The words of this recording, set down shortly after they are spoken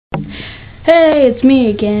Hey, it's me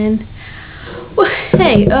again. Well,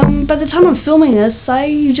 hey, by the time I'm filming this,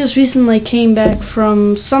 I just recently came back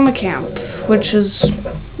from summer camp, which is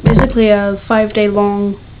basically a 5-day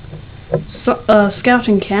long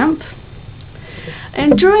scouting camp,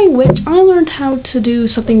 and during which I learned how to do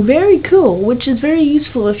something very cool, which is very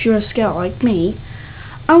useful if you're a scout like me.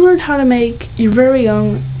 I learned how to make your very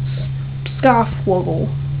own Scout Woggle.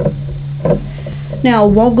 Now,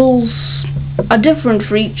 woggles are different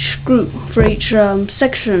for each group, for each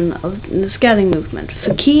section of the scouting movement.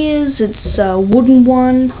 For keys, it's a wooden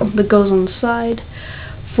one that goes on the side.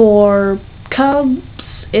 For cubs,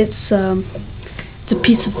 it's a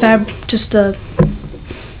piece of fabric.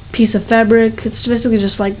 It's basically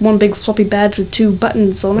just like one big floppy badge with 2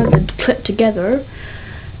 buttons on it that clip together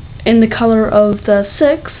in the color of the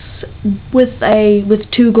 6, with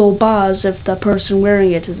 2 gold bars if the person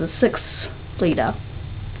wearing it is a 6th leader.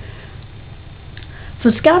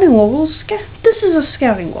 For scouting woggles, this is a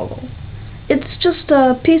scouting woggle. It's just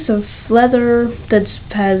a piece of leather that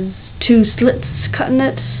has 2 slits cut in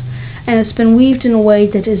it, and it's been weaved in a way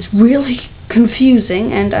that is really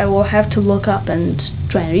confusing, and I will have to look up and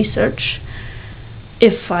try and research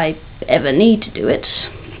if I ever need to do it.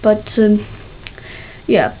 But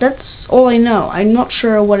yeah, that's all I know. I'm not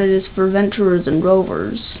sure what it is for adventurers and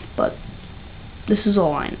rovers, but this is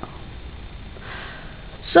all I know.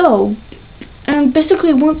 So, and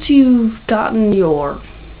basically once you've gotten your,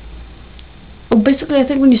 basically I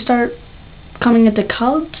think when you start coming into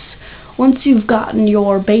cubs, once you've gotten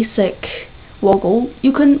your basic woggle,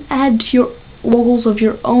 you can add your woggles of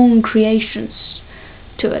your own creations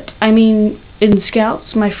to it. I mean, in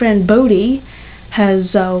scouts, my friend Bodie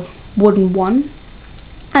has a wooden one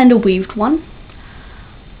and a weaved one,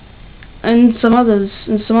 and some other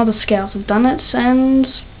scouts have done it, and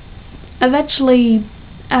I've actually,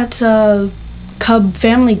 at a cub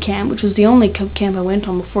family camp, which was the only cub camp I went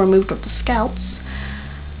on before I moved up to scouts,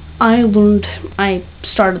 I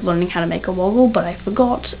started learning how to make a woggle, but I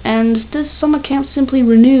forgot, and this summer camp simply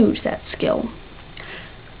renewed that skill.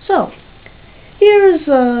 So, here's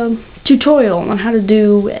a tutorial on how to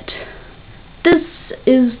do it. This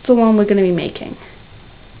is the one we're going to be making.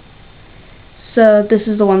 So, this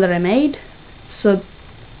is the one that I made. So,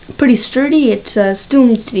 pretty sturdy. It still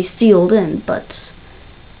needs to be sealed in, but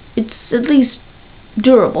it's at least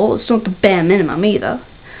durable. It's not the bare minimum either.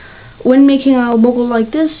 When making a woggle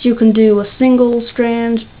like this, you can do a single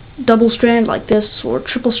strand, double strand like this, or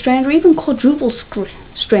triple strand, or even quadruple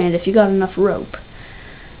strand if you got enough rope.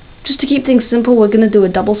 Just to keep things simple, we're going to do a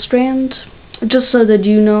double strand, just so that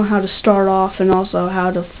you know how to start off and also how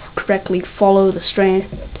to correctly follow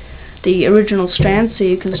the original strand, so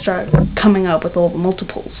you can start coming up with all the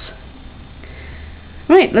multiples.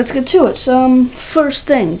 Right, let's get to it. First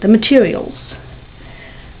thing, the materials.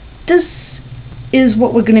 This is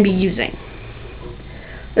what we're going to be using.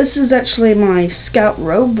 This is actually my scout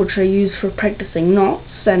robe, which I use for practicing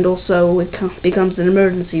knots, and also it becomes an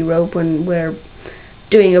emergency rope when we're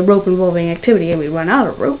doing a rope involving activity and we run out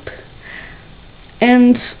of rope.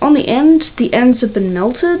 And on the ends have been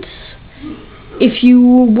melted. If you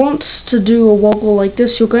want to do a woggle like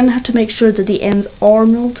this, you're going to have to make sure that the ends are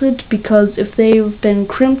melted, because if they've been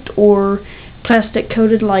crimped or plastic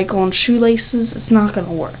coated like on shoelaces, it's not going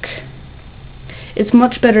to work. It's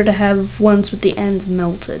much better to have ones with the ends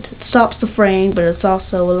melted. It stops the fraying, but it's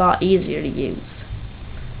also a lot easier to use.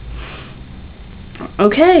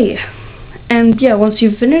 Okay, and yeah, once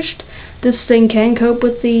you've finished, this thing can cope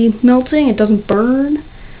with the melting. It doesn't burn.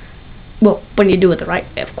 Well, when you do it the right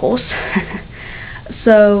way, of course.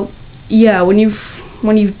 So, yeah, when you've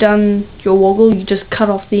done your woggle, you just cut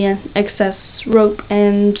off the excess rope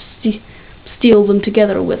and seal them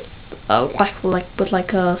together with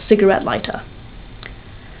like a cigarette lighter.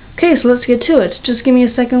 Okay, so let's get to it. Just give me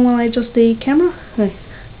a second while I adjust the camera.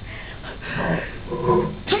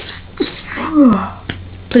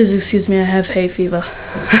 Please excuse me, I have hay fever.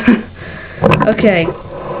 Okay.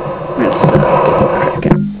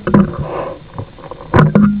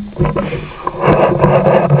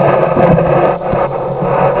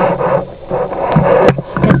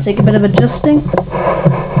 Let's take a bit of adjusting.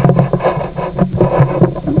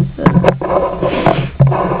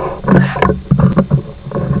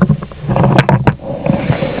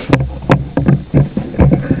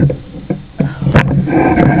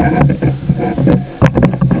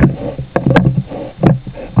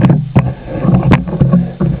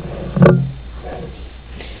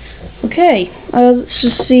 Okay, let's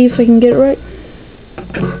just see if I can get it right.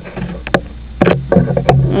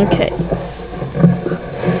 Okay.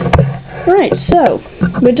 Alright, so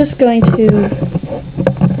we're just going to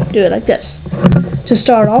do it like this. To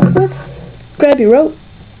start off with, grab your rope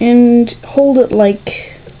and hold it like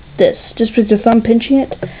this, just with your thumb pinching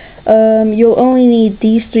it. You'll only need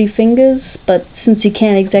these 3 fingers, but since you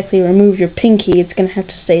can't exactly remove your pinky, it's going to have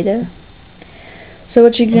to stay there. So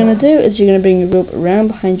what you're going to do is you're going to bring your rope around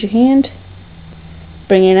behind your hand,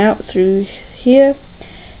 bring it out through here.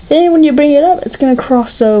 Then when you bring it up, it's going to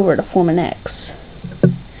cross over to form an X.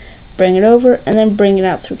 Bring it over, and then bring it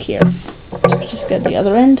out through here. Just get the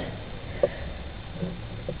other end.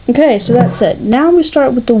 Okay, so that's it. Now we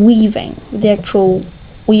start with the weaving, with the actual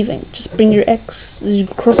weaving. Just bring your X, your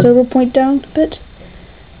crossover point down a bit.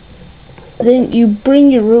 Then you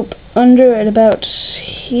bring your rope under at about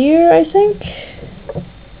here, I think.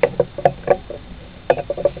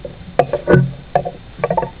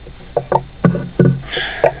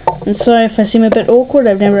 I'm sorry if I seem a bit awkward.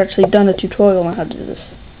 I've never actually done a tutorial on how to do this.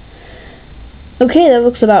 Okay, that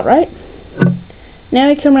looks about right. Now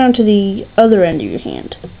you come around to the other end of your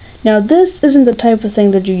hand. Now this isn't the type of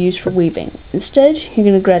thing that you use for weaving. Instead, you're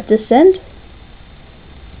going to grab this end,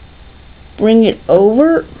 bring it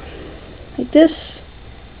over like this,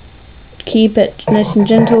 keep it nice and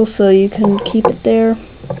gentle so you can keep it there.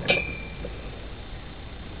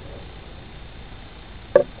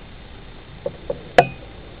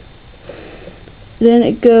 Then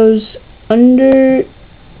it goes under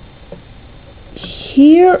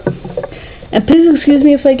here. And please excuse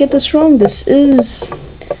me if I get this wrong. This is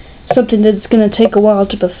something that's going to take a while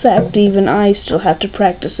to perfect. Even I still have to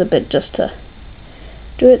practice a bit just to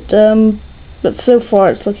do it. But so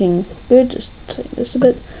far it's looking good. Just tighten this a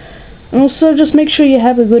bit. And also just make sure you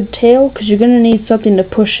have a good tail, because you're going to need something to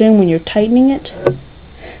push in when you're tightening it.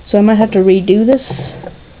 So I might have to redo this.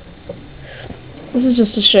 This is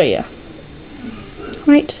just to show you.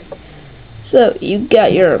 Right. So you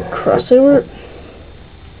got your crossover.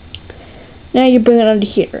 Now you bring it under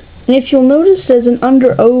here. And if you'll notice, there's an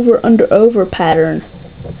under-over pattern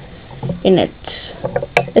in it.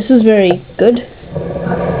 This is very good.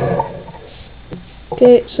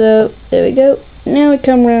 Okay, so there we go. Now we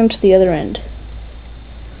come around to the other end.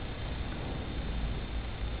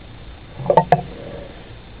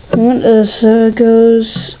 So it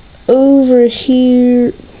goes over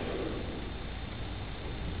here,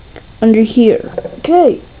 under here.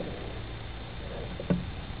 Okay.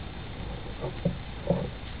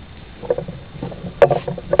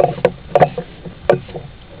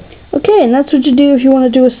 Okay, and that's what you do if you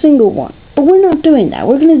want to do a single one. But we're not doing that.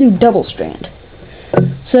 We're going to do double strand.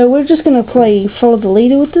 So we're just going to play follow the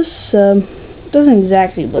leader with this. Doesn't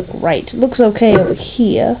exactly look right. It looks okay over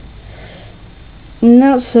here.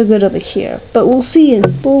 Not so good over here. But we'll see.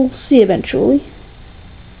 We'll see eventually.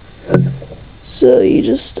 So you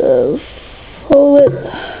just pull it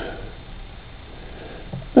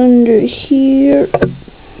under here.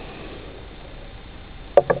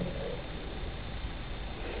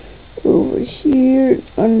 Over here,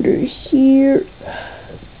 under here.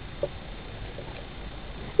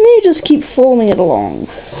 And then you just keep folding it along.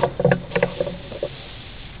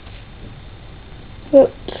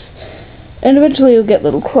 Oops. And eventually you'll get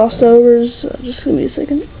little crossovers. Just give me a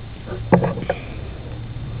second.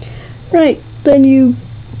 Right, then you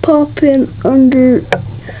pop in under.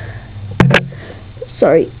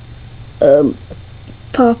 Sorry.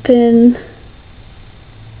 Pop in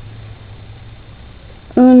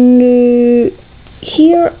under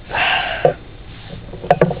here.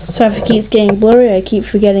 Sorry if it keeps getting blurry. I keep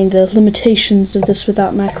forgetting the limitations of this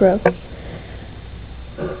without macro.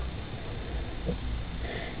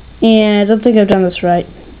 And I don't think I've done this right.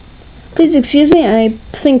 Please excuse me. I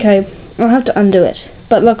think I'll have to undo it.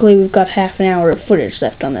 But luckily we've got half an hour of footage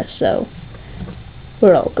left on this, so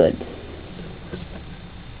we're all good.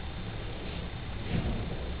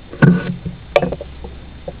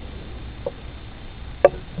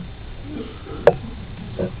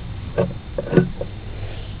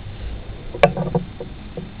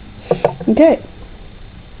 Okay.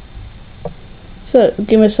 So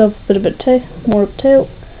give myself a bit of more tail,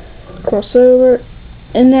 crossover,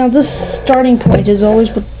 and now this starting point is always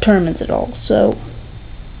what determines it all. So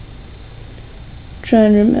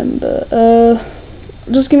trying to remember.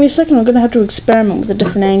 Just give me a second. I'm gonna have to experiment with the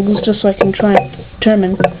different angles just so I can try and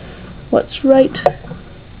determine what's right,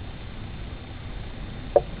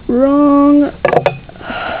 wrong.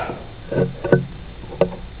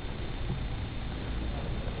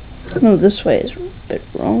 No, this way is a bit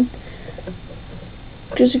wrong.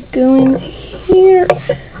 Just going here.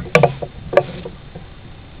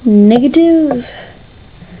 Negative.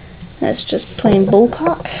 That's just plain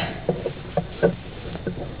bullcock.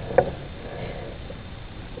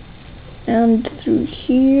 And through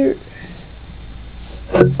here.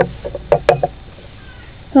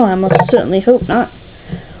 Oh, I must certainly hope not.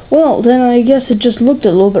 Well, then I guess it just looked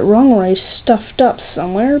a little bit wrong or I stuffed up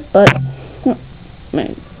somewhere, but... Oh,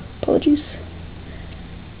 my apologies.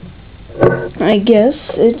 I guess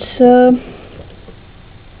it's,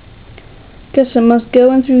 guess I must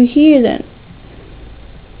go in through here then.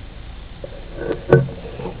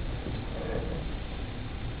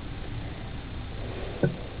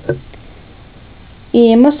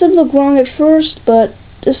 Yeah, it must have looked wrong at first, but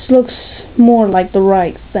this looks more like the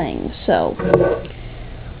right thing, so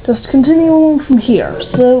just continue on from here.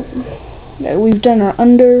 So we've done our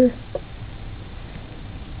under,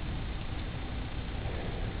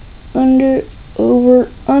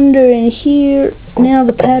 over, under, and here. Now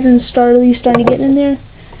the pattern's starting to get in there.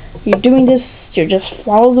 You're doing this, you just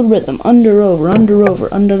follow the rhythm. Under, over, under,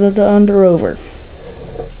 over, under, over.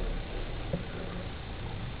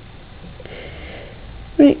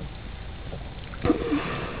 Right.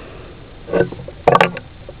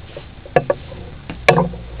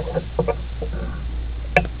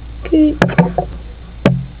 Okay.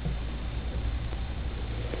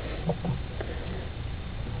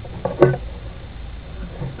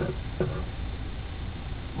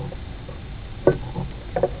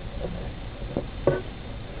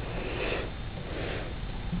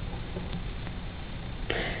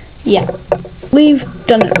 Yeah, we've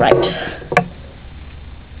done it right.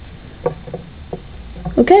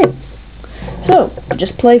 Okay, so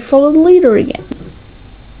just play follow the leader again.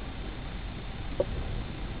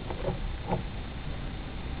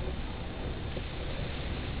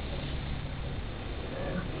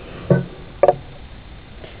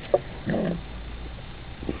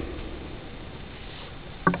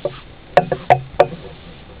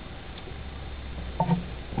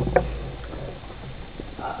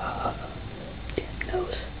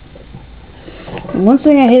 One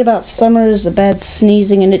thing I hate about summer is the bad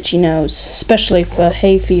sneezing and itchy nose, especially for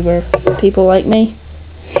hay fever people like me.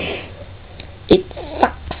 It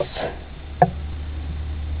sucks.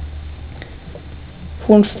 For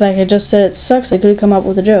one fact, I just said it sucks. I could have come up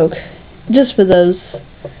with a joke, just for the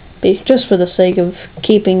sake of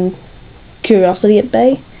keeping curiosity at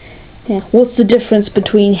bay. Yeah, what's the difference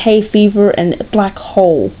between hay fever and a black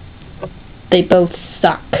hole? They both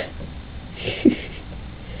suck.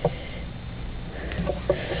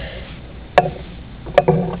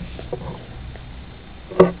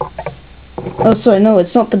 Oh, sorry, no,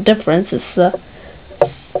 it's not the difference,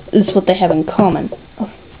 it's what they have in common.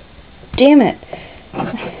 Oh, damn it.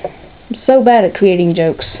 I'm so bad at creating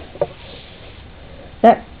jokes.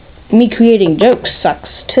 Me creating jokes sucks,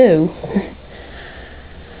 too.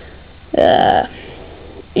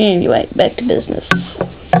 Anyway, back to business.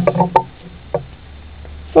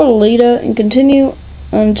 Follow the leader and continue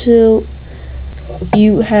until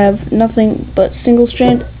you have nothing but single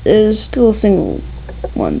strand. There's still a single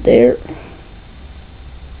one there.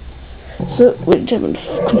 So we haven't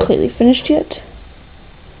completely finished yet.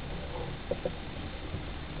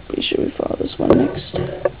 Pretty sure we follow this one next.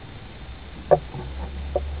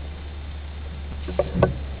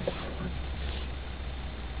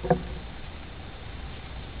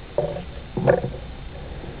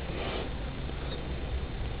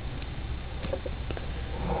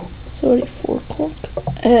 It's already 4 o'clock.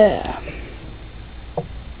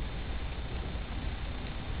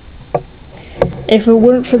 If it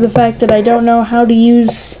weren't for the fact that I don't know how to use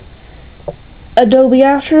Adobe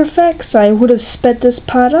After Effects, I would have sped this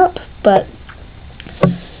part up, but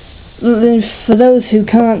for those who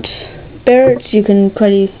can't bear it, you can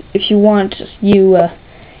if you want, you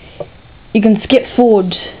can skip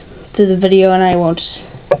forward to the video and I won't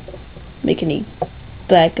make any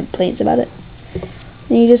bad complaints about it.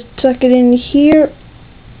 And you just tuck it in here.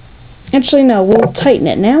 Actually, no, we'll tighten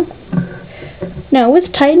it now. Now,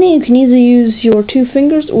 with tightening, you can either use your 2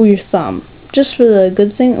 fingers or your thumb. Just for the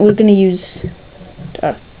good thing, we're just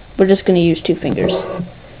going to use 2 fingers.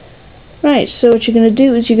 Right, so what you're going to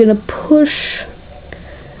do is you're going to push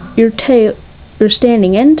your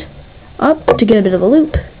standing end up to get a bit of a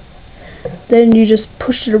loop. Then you just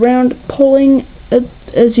push it around, pulling it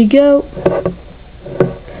as you go.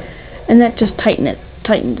 And that just tightens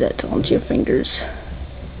it onto your fingers.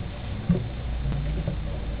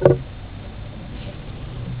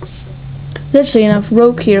 There's actually enough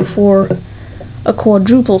rope here for a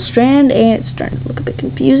quadruple strand, and it's starting to look a bit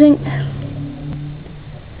confusing.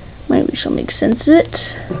 Maybe we shall make sense of it.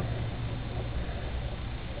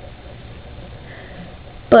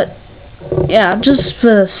 But yeah, just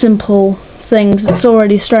for simple things, it's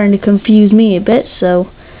already starting to confuse me a bit,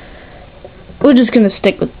 so we're just going to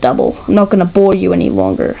stick with double. I'm not going to bore you any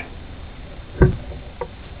longer.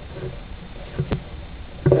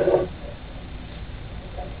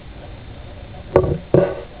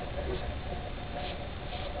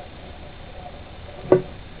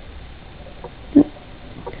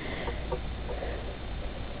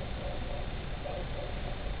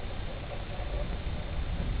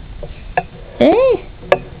 Eh?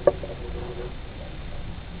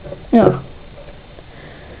 No.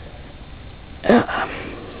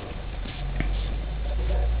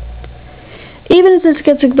 Even if this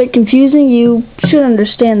gets a bit confusing, you should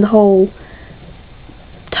understand the whole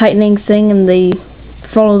tightening thing and the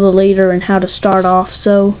follow the leader and how to start off.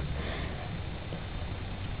 So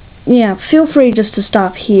yeah, feel free just to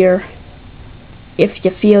stop here if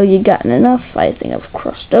you feel you've gotten enough. I think I've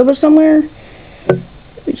crossed over somewhere.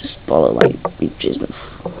 We just follow like reaches of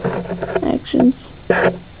actions.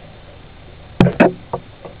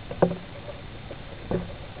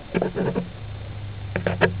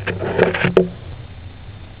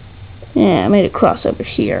 Yeah, I made a crossover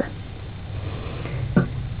here.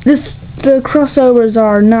 The crossovers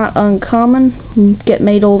are not uncommon, get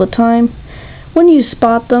made all the time. When you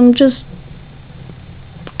spot them, just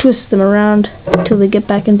twist them around until they get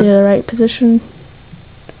back into the right position.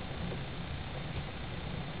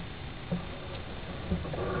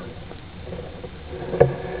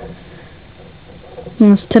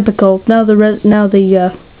 It's typical. Now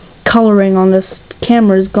the coloring on this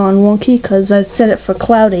camera has gone wonky because I set it for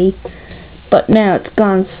cloudy, but now it's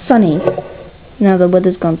gone sunny. Now the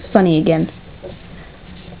weather's gone sunny again.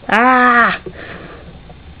 Ah!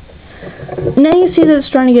 Now you see that it's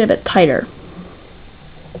starting to get a bit tighter.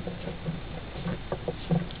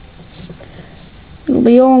 It'll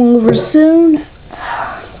be all over soon.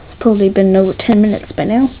 It's probably been over 10 minutes by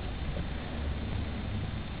now.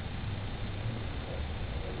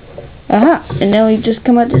 Aha! And now we've just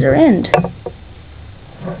come out to their end.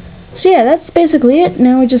 So yeah, that's basically it.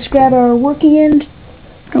 Now we just grab our working end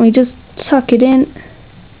and we just tuck it in.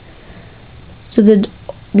 So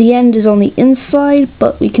the end is on the inside,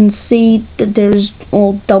 but we can see that there's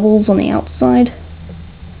all doubles on the outside.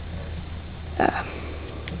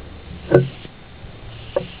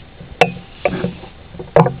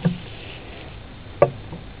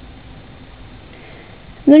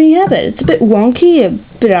 And there you have it. It's a bit wonky, a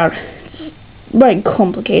bit right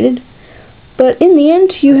complicated, but in the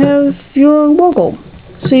end you have your woggle.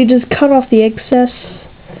 So you just cut off the excess,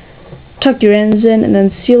 tuck your ends in, and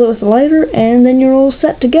then seal it with a lighter, and then you're all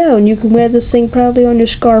set to go, and you can wear this thing proudly on your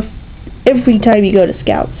scarf every time you go to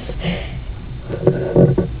Scouts.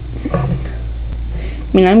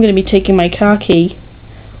 I mean, I'm going to be taking my khaki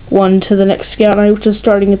one to the next Scout night, which is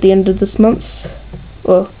starting at the end of this month,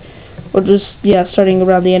 or just, yeah, starting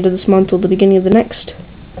around the end of this month or the beginning of the next.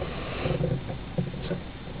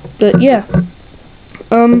 But yeah,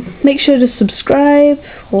 make sure to subscribe,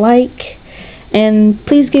 like, and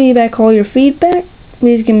please give me back all your feedback.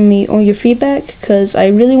 Please give me all your feedback, because I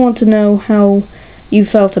really want to know how you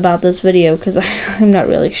felt about this video, because I'm not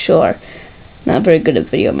really sure. Not very good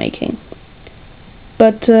at video making.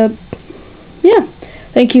 But, yeah,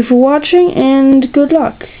 thank you for watching, and good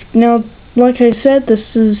luck. Now, like I said,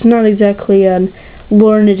 this is not exactly a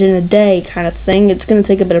learn it in a day kind of thing. It's going to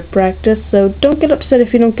take a bit of practice, so don't get upset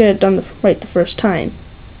if you don't get it done right the first time.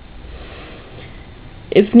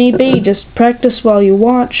 If need be, just practice while you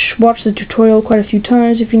watch. Watch the tutorial quite a few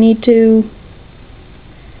times if you need to.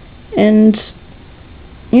 And,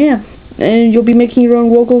 yeah, and you'll be making your own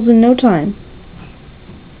woggles in no time.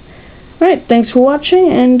 Alright, thanks for watching,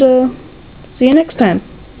 and see you next time.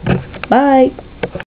 Bye!